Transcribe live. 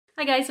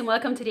Hi guys, and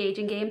welcome to the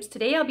Aging Games.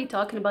 Today I'll be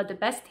talking about the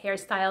best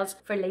hairstyles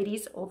for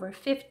ladies over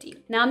 50.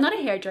 Now, I'm not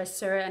a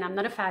hairdresser and I'm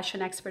not a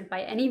fashion expert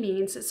by any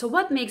means, so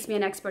what makes me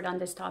an expert on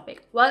this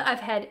topic? Well, I've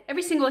had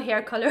every single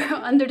hair color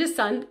under the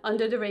sun,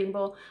 under the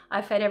rainbow.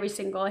 I've had every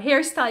single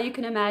hairstyle you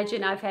can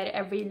imagine. I've had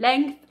every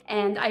length,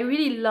 and I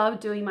really love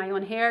doing my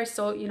own hair.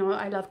 So,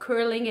 I love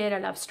curling it, I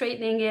love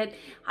straightening it.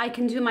 I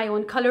can do my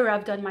own color.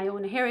 I've done my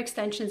own hair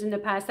extensions in the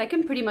past. I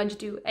can pretty much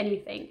do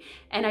anything,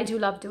 and I do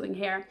love doing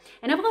hair.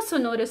 And I've also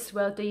noticed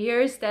throughout the years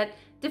that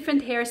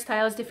different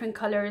hairstyles, different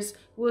colors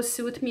will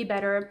suit me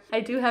better. I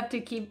do have to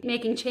keep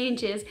making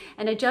changes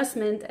and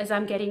adjustment as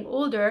I'm getting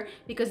older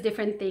because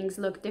different things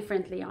look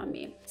differently on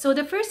me. So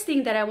the first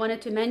thing that I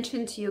wanted to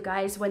mention to you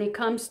guys when it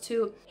comes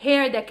to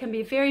hair that can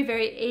be very,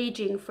 very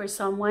aging for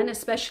someone,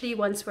 especially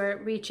once we're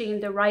reaching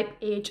the ripe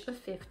age of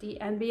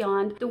 50 and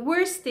beyond, the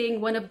worst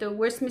thing, one of the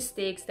worst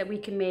mistakes that we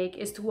can make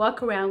is to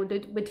walk around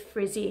with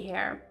frizzy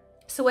hair.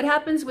 So what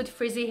happens with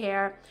frizzy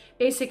hair,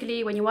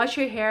 basically when you wash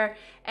your hair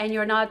and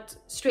you're not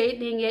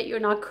straightening it, you're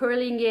not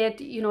curling it,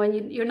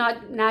 and you're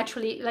not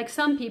naturally, like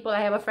some people, I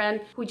have a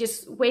friend who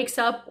just wakes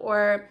up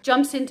or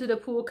jumps into the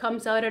pool,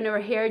 comes out, and her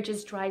hair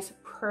just dries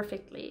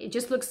perfectly. It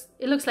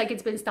looks like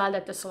it's been styled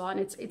at the salon.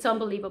 It's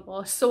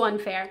unbelievable, so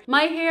unfair.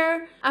 My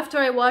hair, after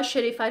I wash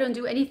it, if I don't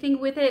do anything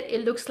with it,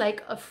 it looks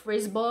like a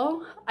frizz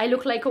ball. I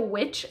look like a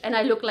witch and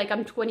I look like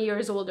I'm 20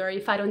 years older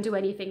if I don't do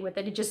anything with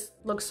it. It just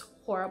looks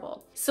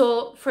horrible.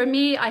 So for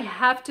me, I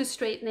have to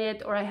straighten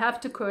it or I have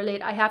to curl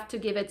it. I have to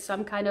give it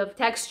some kind of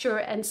texture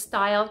and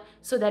style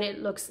so that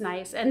it looks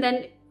nice. And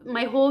then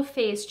my whole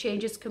face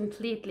changes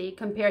completely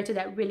compared to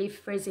that really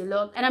frizzy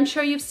look. And I'm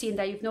sure you've seen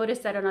that, you've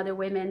noticed that on other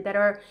women that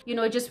are,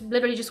 just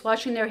literally just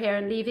washing their hair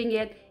and leaving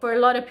it. For a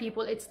lot of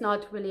people, it's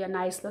not really a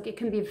nice look. It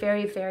can be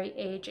very, very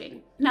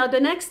aging. Now, the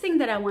next thing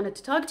that I wanted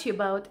to talk to you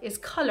about is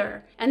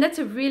color. And that's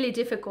a really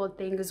difficult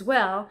thing as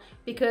well,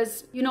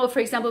 because, for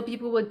example,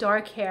 people with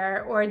dark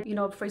hair or,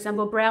 for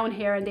example, brown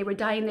hair, and they were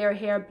dyeing their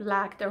hair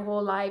black their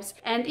whole lives.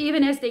 And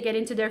even as they get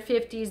into their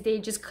 50s, they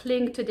just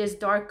cling to this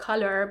dark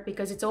color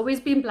because it's always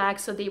been black,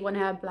 so they want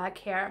to have black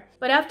hair.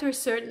 But after a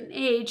certain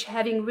age,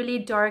 having really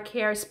dark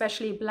hair,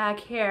 especially black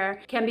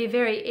hair, can be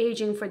very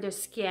aging for the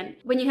skin.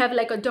 When you have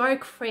like a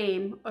dark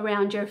frame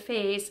around your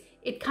face,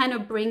 it kind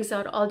of brings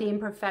out all the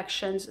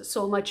imperfections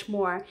so much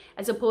more,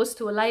 as opposed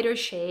to a lighter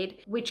shade,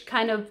 which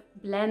kind of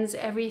blends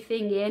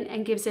everything in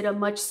and gives it a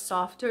much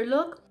softer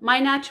look. My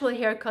natural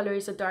hair color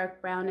is a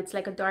dark brown. It's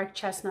like a dark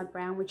chestnut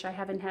brown, which I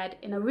haven't had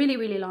in a really,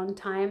 really long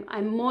time.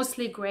 I'm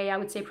mostly gray. I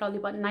would say probably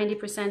about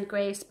 90%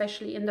 gray,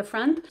 especially in the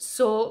front.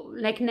 So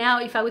like now,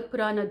 if I would put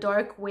on a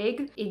dark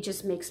wig, it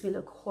just makes me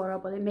look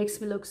horrible. It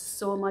makes me look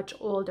so much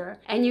older.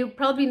 And you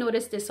probably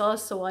notice this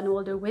also on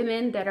older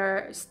women that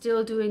are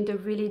still doing the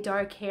really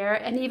dark hair.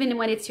 And even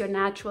when it's your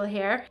natural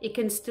hair, it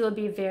can still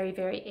be very,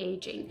 very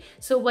aging.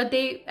 So what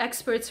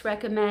experts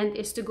recommend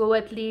is to go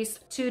at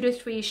least 2 to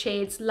 3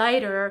 shades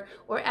lighter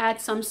or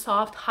add some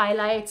soft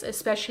highlights,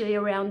 especially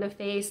around the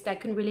face. That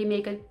can really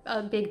make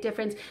a big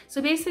difference. So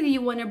basically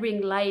you want to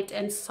bring light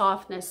and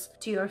softness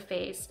to your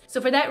face. So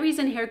for that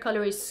reason, hair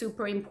color is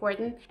super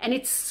important, and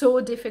it's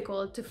so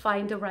difficult to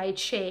find the right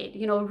shade.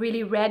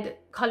 Really red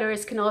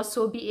colors can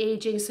also be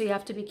aging, so you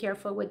have to be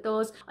careful with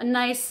those. A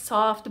nice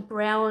soft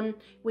brown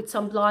with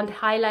some blonde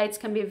highlights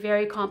can be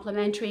very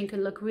complimentary and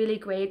can look really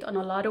great on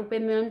a lot of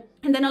women.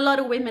 And then a lot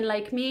of women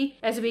like me,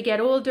 as we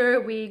get older,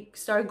 we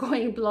start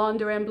going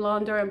blonder and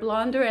blonder and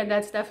blonder, and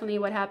that's definitely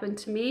what happened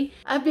to me.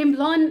 I've been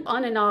blonde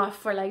on and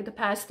off for like the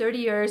past 30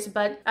 years,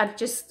 but I've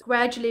just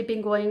gradually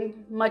been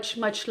going much,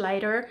 much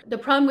lighter. The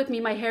problem with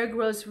me, my hair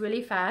grows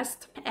really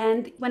fast,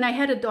 and when I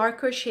had a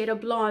darker shade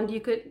of blonde,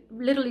 you could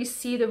literally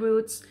see the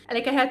roots.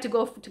 Like I had to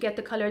go to get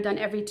the color done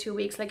every 2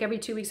 weeks. Like every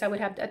 2 weeks I would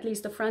have at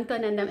least the front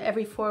done, and then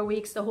every 4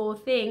 weeks the whole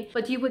thing.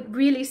 But you would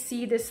really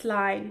see this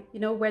line,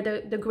 where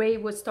the gray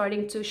was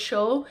starting to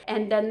show,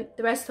 and then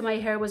the rest of my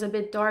hair was a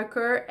bit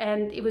darker,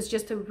 and it was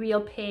just a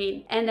real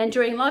pain. And then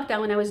during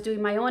lockdown, when I was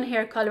doing my own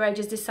hair color, I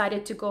just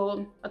decided to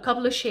go a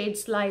couple of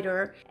shades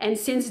lighter. And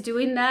since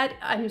doing that,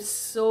 I'm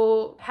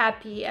so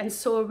happy and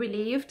so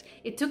relieved.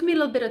 It took me a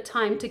little bit of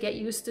time to get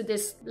used to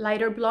this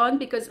lighter blonde,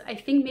 because I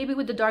think maybe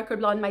with the darker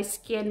blonde,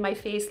 my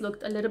face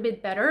looked a little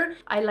bit better.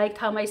 I liked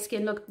how my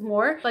skin looked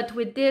more. But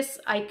with this,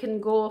 I can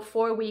go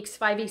 4 weeks,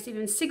 5 weeks,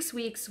 even 6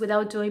 weeks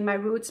without doing my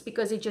roots,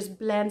 because it just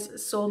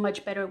blends so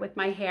much better with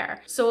my hair.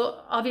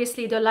 So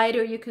obviously the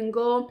lighter you can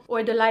go,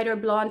 or the lighter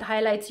blonde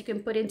highlights you can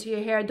put into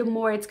your hair, the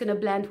more it's gonna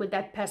blend with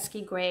that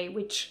pesky gray,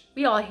 which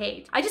we all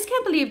hate. I just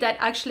can't believe that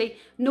actually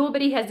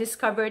nobody has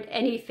discovered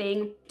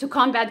anything to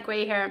combat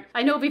gray hair.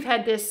 I know we've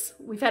had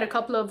a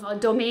couple of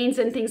domains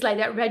and things like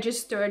that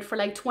registered for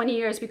like 20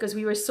 years because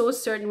we were so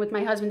certain with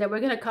my husband that we're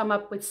gonna come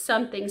up with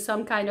something,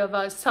 some kind of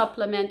a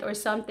supplement or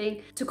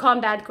something to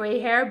combat gray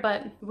hair,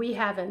 but we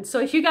haven't. So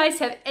if you guys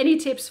have any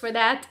tips for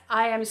that,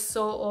 I am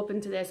so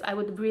open to this. I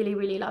would really,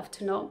 really love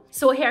to know.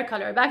 So hair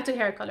color, back to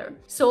hair color.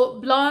 So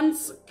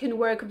blondes can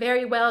work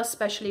very well,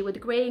 especially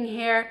with graying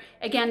hair.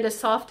 Again, the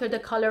softer the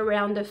color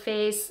around the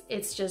face,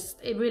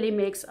 it really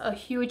makes a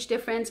huge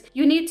difference.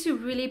 You need to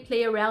really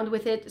play around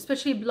with it,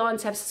 especially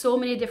blondes have so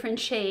many different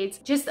shades.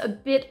 Just a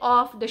bit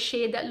off the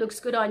shade that looks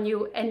good on you,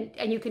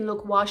 and you can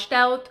look washed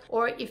out.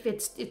 Or if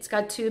it's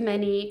got too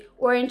many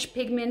orange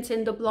pigments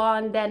in the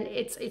blonde, then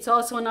it's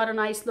also not a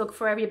nice look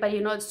for everybody.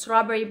 You know,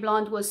 strawberry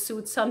blonde will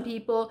suit some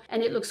people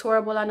and it looks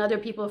horrible on other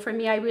people. For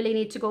me, I really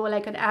need to go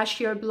like an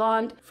ashier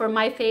blonde for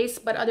my face,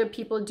 but other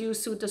people do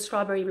suit the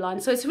strawberry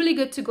blonde. So it's really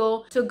good to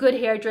go to a good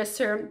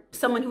hairdresser,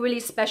 someone who really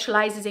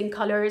specializes in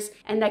colors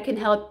and that can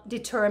help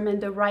determine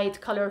the right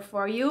color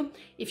for you.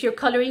 If you're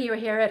coloring your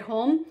hair at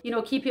home, you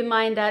know, keep in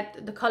mind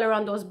that the color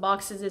on those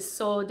boxes is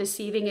so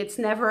deceiving. It's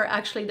never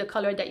actually the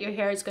color that your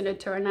hair is going to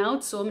turn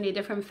out. So many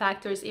different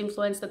factors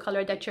influence the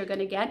color that you're going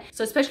to get.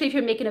 So especially if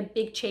you're making a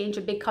big change,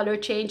 a big color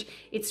change,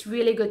 it's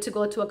really good to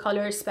go to a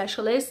color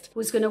specialist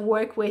who's going to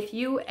work with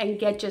you and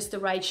get just the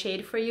right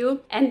shade for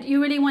you. And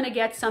you really want to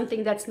get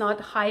something that's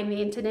not high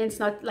maintenance,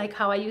 not like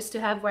how I used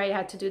to have where I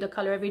had to do the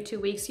color every 2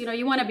 weeks. You know,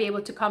 you want to be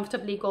able to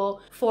comfortably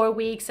go 4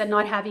 weeks and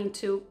not having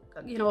to,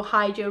 you know,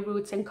 hide your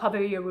roots and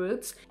cover your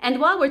roots. And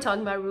while we're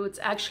talking about roots,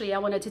 actually, I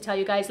wanted to tell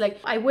you guys, like,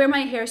 I wear my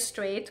hair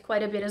straight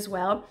quite a bit as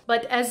well,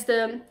 but as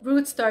the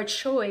roots start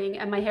showing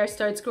and my hair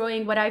starts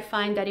growing, what I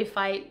find that if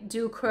I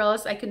do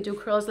curls, I can do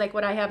curls like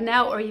what I have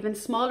now, or even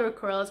smaller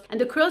curls.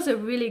 And the curls are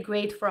really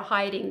great for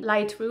hiding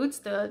light roots,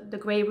 the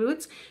gray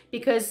roots,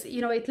 because,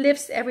 you know, it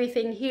lifts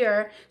everything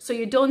here, so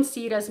you don't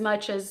see it as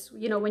much as,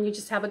 you know, when you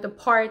just have the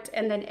part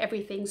and then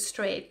everything's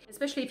straight.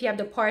 Especially if you have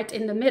the part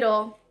in the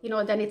middle, you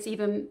know, then it's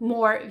even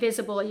more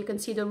visible. You can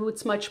see the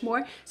roots much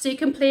more. So you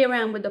can play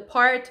around with the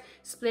part,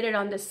 split it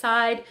on the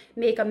side,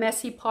 make a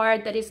messy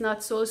part that is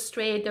not so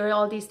straight. There are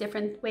all these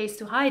different ways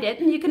to hide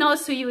it. And you can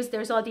also use,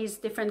 there's all these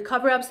different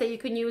cover-ups that you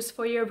can use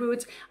for your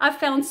roots. I've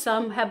found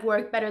some have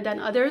worked better than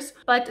others,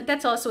 but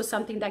that's also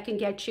something that can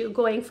get you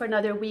going for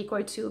another week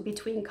or two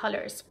between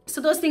colors.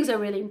 So those things are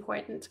really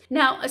important.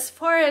 Now, as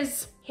far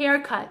as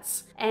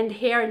haircuts and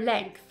hair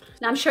length,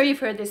 now, I'm sure you've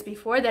heard this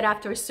before, that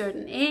after a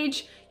certain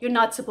age, you're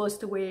not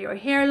supposed to wear your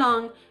hair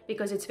long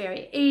because it's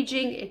very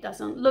aging, it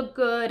doesn't look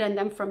good, and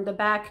then from the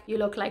back, you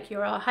look like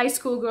you're a high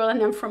school girl,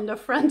 and then from the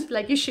front,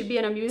 like you should be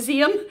in a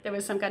museum. There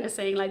was some kind of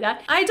saying like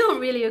that. I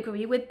don't really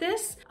agree with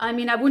this. I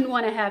mean, I wouldn't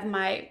want to have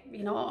my,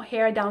 you know,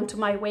 hair down to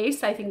my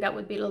waist. I think that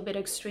would be a little bit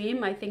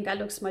extreme. I think that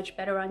looks much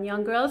better on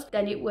young girls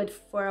than it would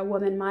for a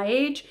woman my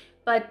age.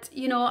 But,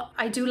 you know,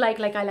 I do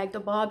like I like the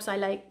bobs, I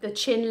like the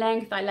chin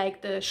length, I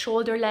like the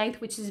shoulder length,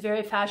 which is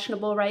very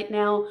fashionable right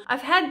now.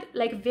 I've had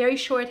like very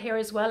short hair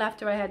as well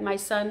after I had my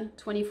son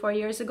 24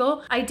 years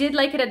ago. I did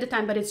like it at the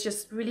time, but it's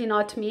just really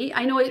not me.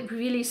 I know it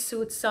really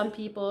suits some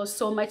people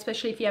so much,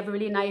 especially if you have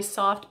really nice,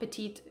 soft,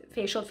 petite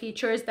facial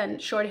features, then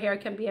short hair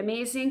can be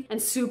amazing and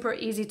super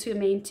easy to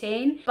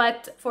maintain.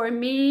 But for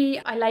me,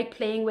 I like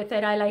playing with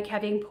it. I like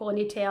having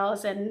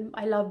ponytails and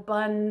I love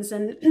buns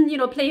and, you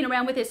know, playing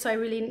around with it. So I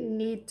really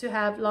need to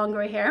have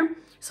longer hair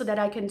so that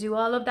I can do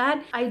all of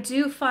that. I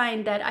do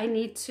find that I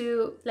need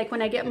to, like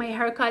when I get my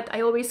hair cut, I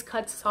always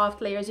cut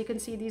soft layers. You can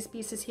see these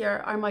pieces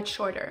here are much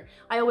shorter.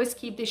 I always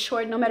keep this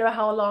short no matter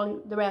how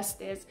long the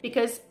rest is,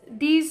 because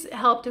these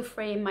help to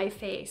frame my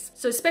face.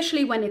 So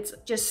especially when it's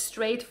just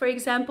straight, for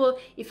example,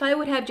 if I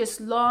would have just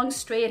long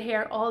straight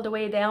hair all the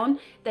way down,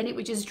 then it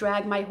would just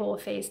drag my whole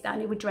face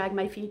down. It would drag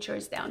my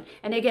features down.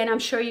 And again, I'm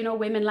sure you know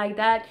women like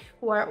that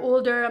who are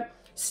older,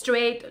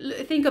 straight.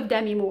 Think of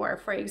Demi Moore,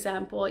 for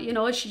example. You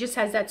know, she just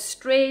has that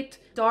straight,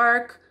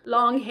 dark,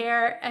 long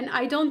hair, and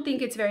I don't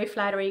think it's very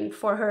flattering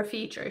for her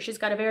features. She's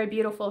got a very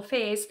beautiful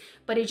face,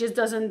 but it just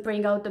doesn't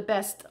bring out the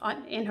best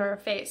in her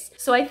face.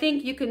 So I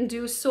think you can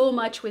do so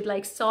much with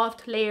like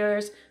soft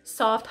layers,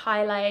 soft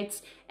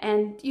highlights,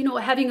 and, you know,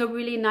 having a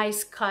really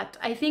nice cut.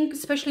 I think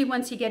especially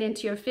once you get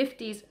into your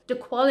 50s, the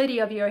quality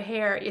of your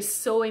hair is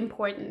so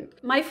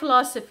important. My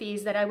philosophy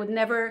is that I would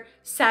never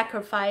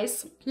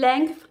sacrifice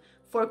length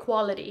for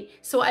quality.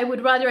 So I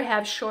would rather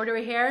have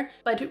shorter hair,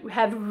 but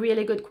have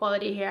really good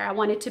quality hair. I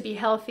want it to be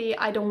healthy.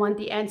 I don't want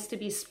the ends to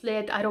be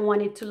split. I don't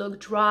want it to look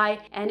dry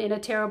and in a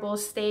terrible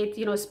state,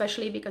 you know,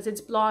 especially because it's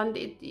blonde,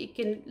 it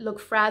can look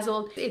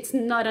frazzled. It's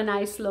not a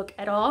nice look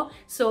at all.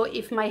 So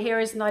if my hair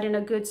is not in a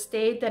good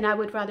state, then I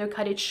would rather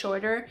cut it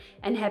shorter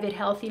and have it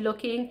healthy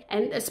looking.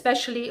 And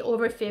especially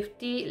over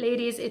 50,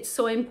 ladies, it's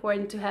so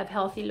important to have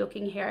healthy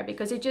looking hair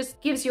because it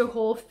just gives your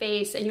whole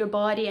face and your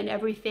body and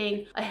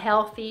everything a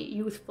healthy,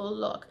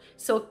 youthful look.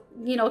 So,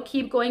 you know,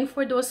 keep going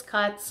for those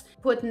cuts,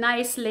 put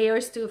nice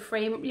layers to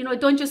frame, you know,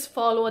 don't just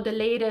follow the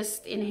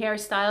latest in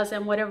hairstyles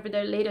and whatever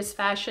the latest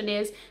fashion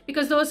is,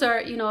 because those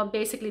are, you know,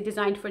 basically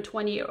designed for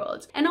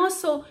 20-year-olds. And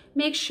also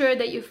make sure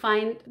that you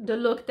find the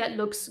look that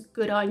looks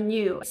good on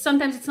you.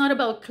 Sometimes it's not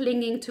about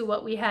clinging to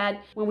what we had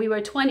when we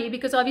were 20,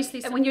 because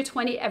obviously when you're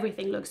 20,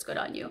 everything looks good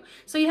on you.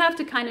 So you have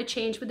to kind of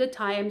change with the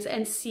times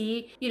and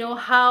see, you know,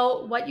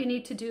 what you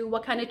need to do,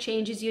 what kind of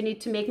changes you need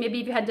to make.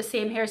 Maybe if you had the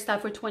same hairstyle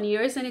for 20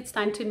 years and it's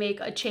time to make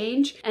a change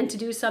change and to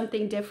do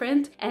something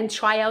different and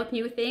try out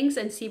new things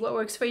and see what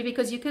works for you,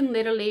 because you can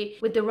literally,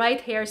 with the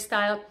right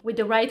hairstyle, with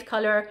the right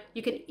color,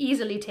 you can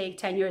easily take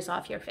 10 years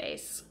off your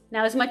face.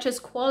 Now, as much as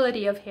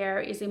quality of hair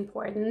is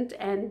important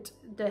and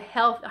the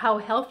health, how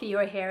healthy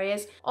your hair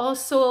is,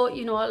 also,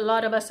 you know, a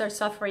lot of us are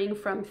suffering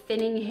from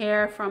thinning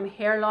hair, from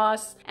hair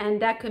loss,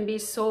 and that can be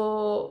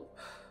so,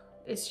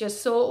 it's just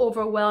so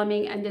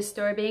overwhelming and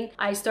disturbing.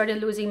 I started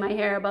losing my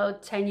hair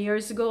about 10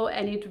 years ago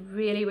and it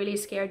really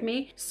scared me.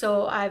 So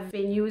I've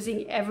been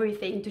using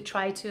everything to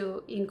try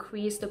to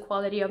increase the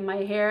quality of my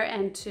hair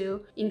and to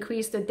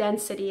increase the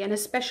density. And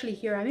especially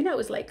here, I mean, I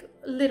was like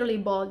literally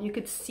bald. You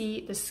could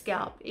see the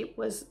scalp. It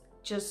was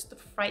just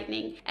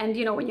frightening. And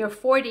you know, when you're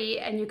 40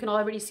 and you can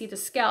already see the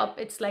scalp,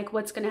 it's like,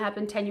 what's going to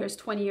happen 10 years,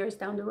 20 years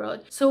down the road?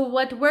 So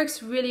what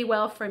works really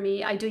well for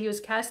me, I do use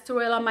castor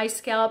oil on my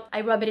scalp. I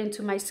rub it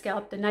into my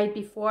scalp the night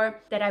before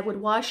that I would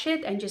wash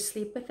it and just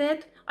sleep with it.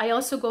 I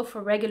also go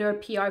for regular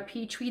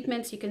PRP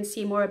treatments. You can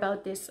see more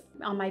about this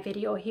on my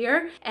video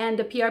here. And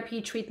the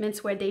PRP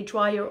treatments where they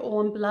draw your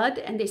own blood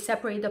and they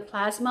separate the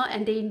plasma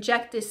and they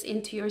inject this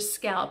into your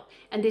scalp.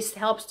 And this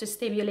helps to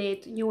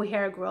stimulate new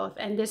hair growth.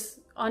 And this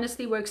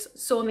honestly works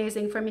so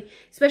amazing for me,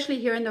 especially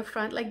here in the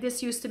front. Like,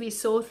 this used to be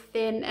so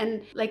thin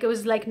and like it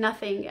was like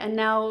nothing. And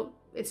now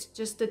it's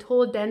just the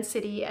whole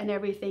density and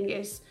everything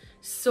is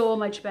so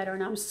much better,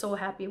 and I'm so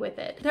happy with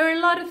it. There are a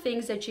lot of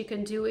things that you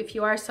can do if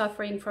you are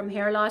suffering from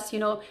hair loss. You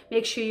know,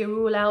 make sure you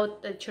rule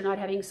out that you're not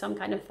having some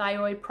kind of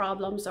thyroid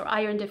problems or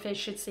iron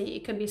deficiency.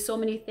 It can be so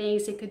many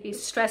things. It could be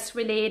stress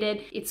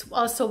related. It's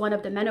also one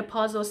of the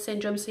menopausal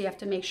syndromes, so you have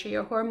to make sure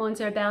your hormones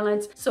are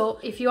balanced. So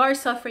if you are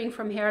suffering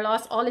from hair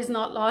loss, all is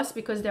not lost,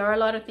 because there are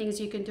a lot of things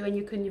you can do and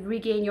you can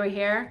regain your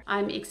hair.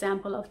 I'm an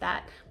example of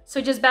that. So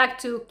just back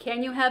to,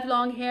 can you have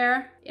long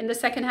hair in the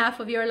second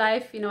half of your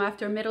life, you know,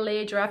 after middle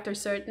age or after a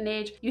certain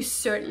age? You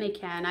certainly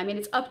can. I mean,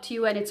 it's up to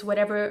you, and it's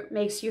whatever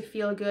makes you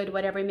feel good,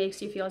 whatever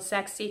makes you feel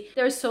sexy.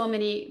 There's so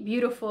many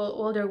beautiful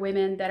older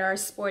women that are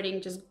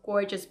sporting just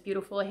gorgeous,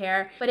 beautiful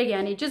hair. But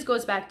again, it just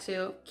goes back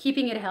to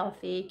keeping it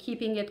healthy,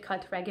 keeping it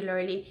cut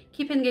regularly,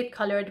 keeping it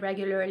colored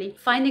regularly,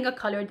 finding a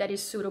color that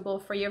is suitable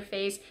for your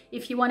face.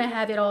 If you want to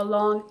have it all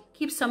long,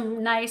 keep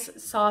some nice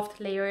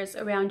soft layers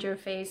around your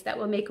face. That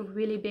will make a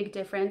really big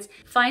difference.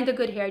 Find a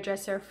good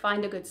hairdresser,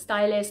 find a good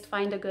stylist,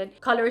 find a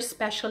good color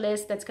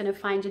specialist that's going to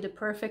find you the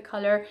perfect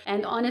color.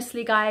 And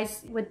honestly,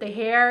 guys, with the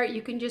hair,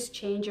 you can just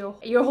change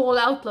your whole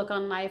outlook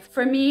on life.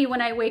 For me,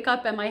 when I wake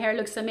up and my hair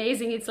looks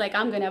amazing, it's like,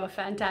 I'm going to have a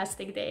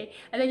fantastic day.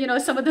 And then, you know,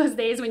 some of those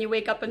days when you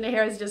wake up and the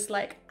hair is just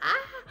like,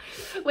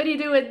 what do you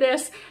do with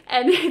this?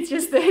 And it's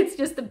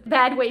just a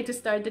bad way to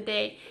start the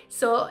day.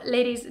 So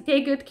ladies,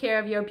 take good care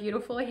of your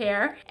beautiful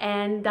hair,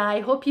 and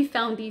I hope you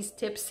found these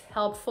tips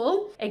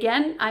helpful.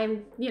 Again,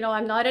 I'm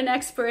not an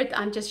expert.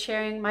 I'm just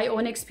sharing my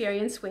own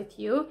experience with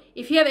you.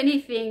 If you have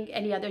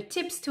any other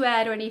tips to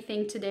add or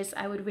anything to this,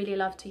 I would really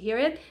love to hear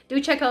it. Do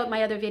check out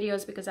my other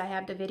videos, because I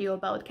have the video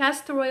about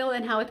castor oil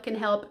and how it can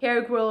help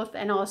hair growth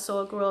and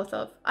also growth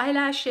of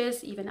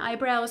eyelashes, even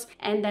eyebrows.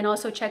 And then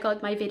also check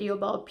out my video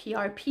about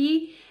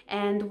PRP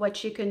and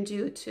what you can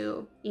do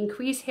to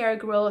increase hair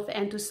growth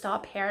and to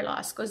stop hair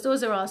loss, because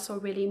those are also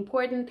really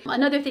important.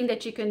 Another thing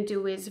that you can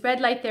do is red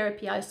light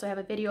therapy. I also have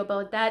a video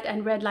about that,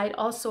 and red light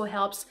also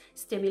helps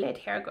stimulate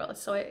hair growth.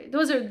 So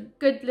those are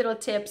good little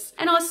tips.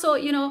 And also,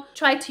 you know,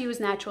 try to use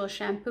natural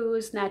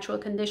shampoos, natural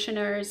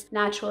conditioners,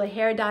 natural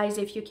hair dyes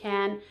if you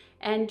can,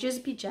 and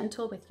just be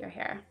gentle with your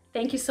hair.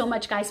 Thank you so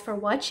much, guys, for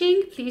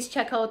watching. Please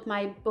check out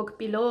my book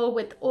below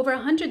with over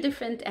 100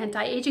 different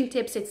anti-aging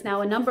tips. It's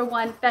now a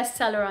 #1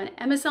 bestseller on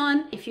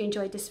Amazon. If you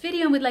enjoyed this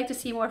video and would like to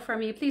see more from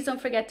me, please don't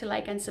forget to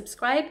like and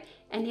subscribe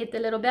and hit the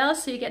little bell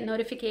so you get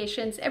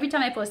notifications every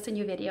time I post a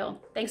new video.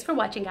 Thanks for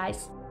watching,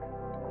 guys.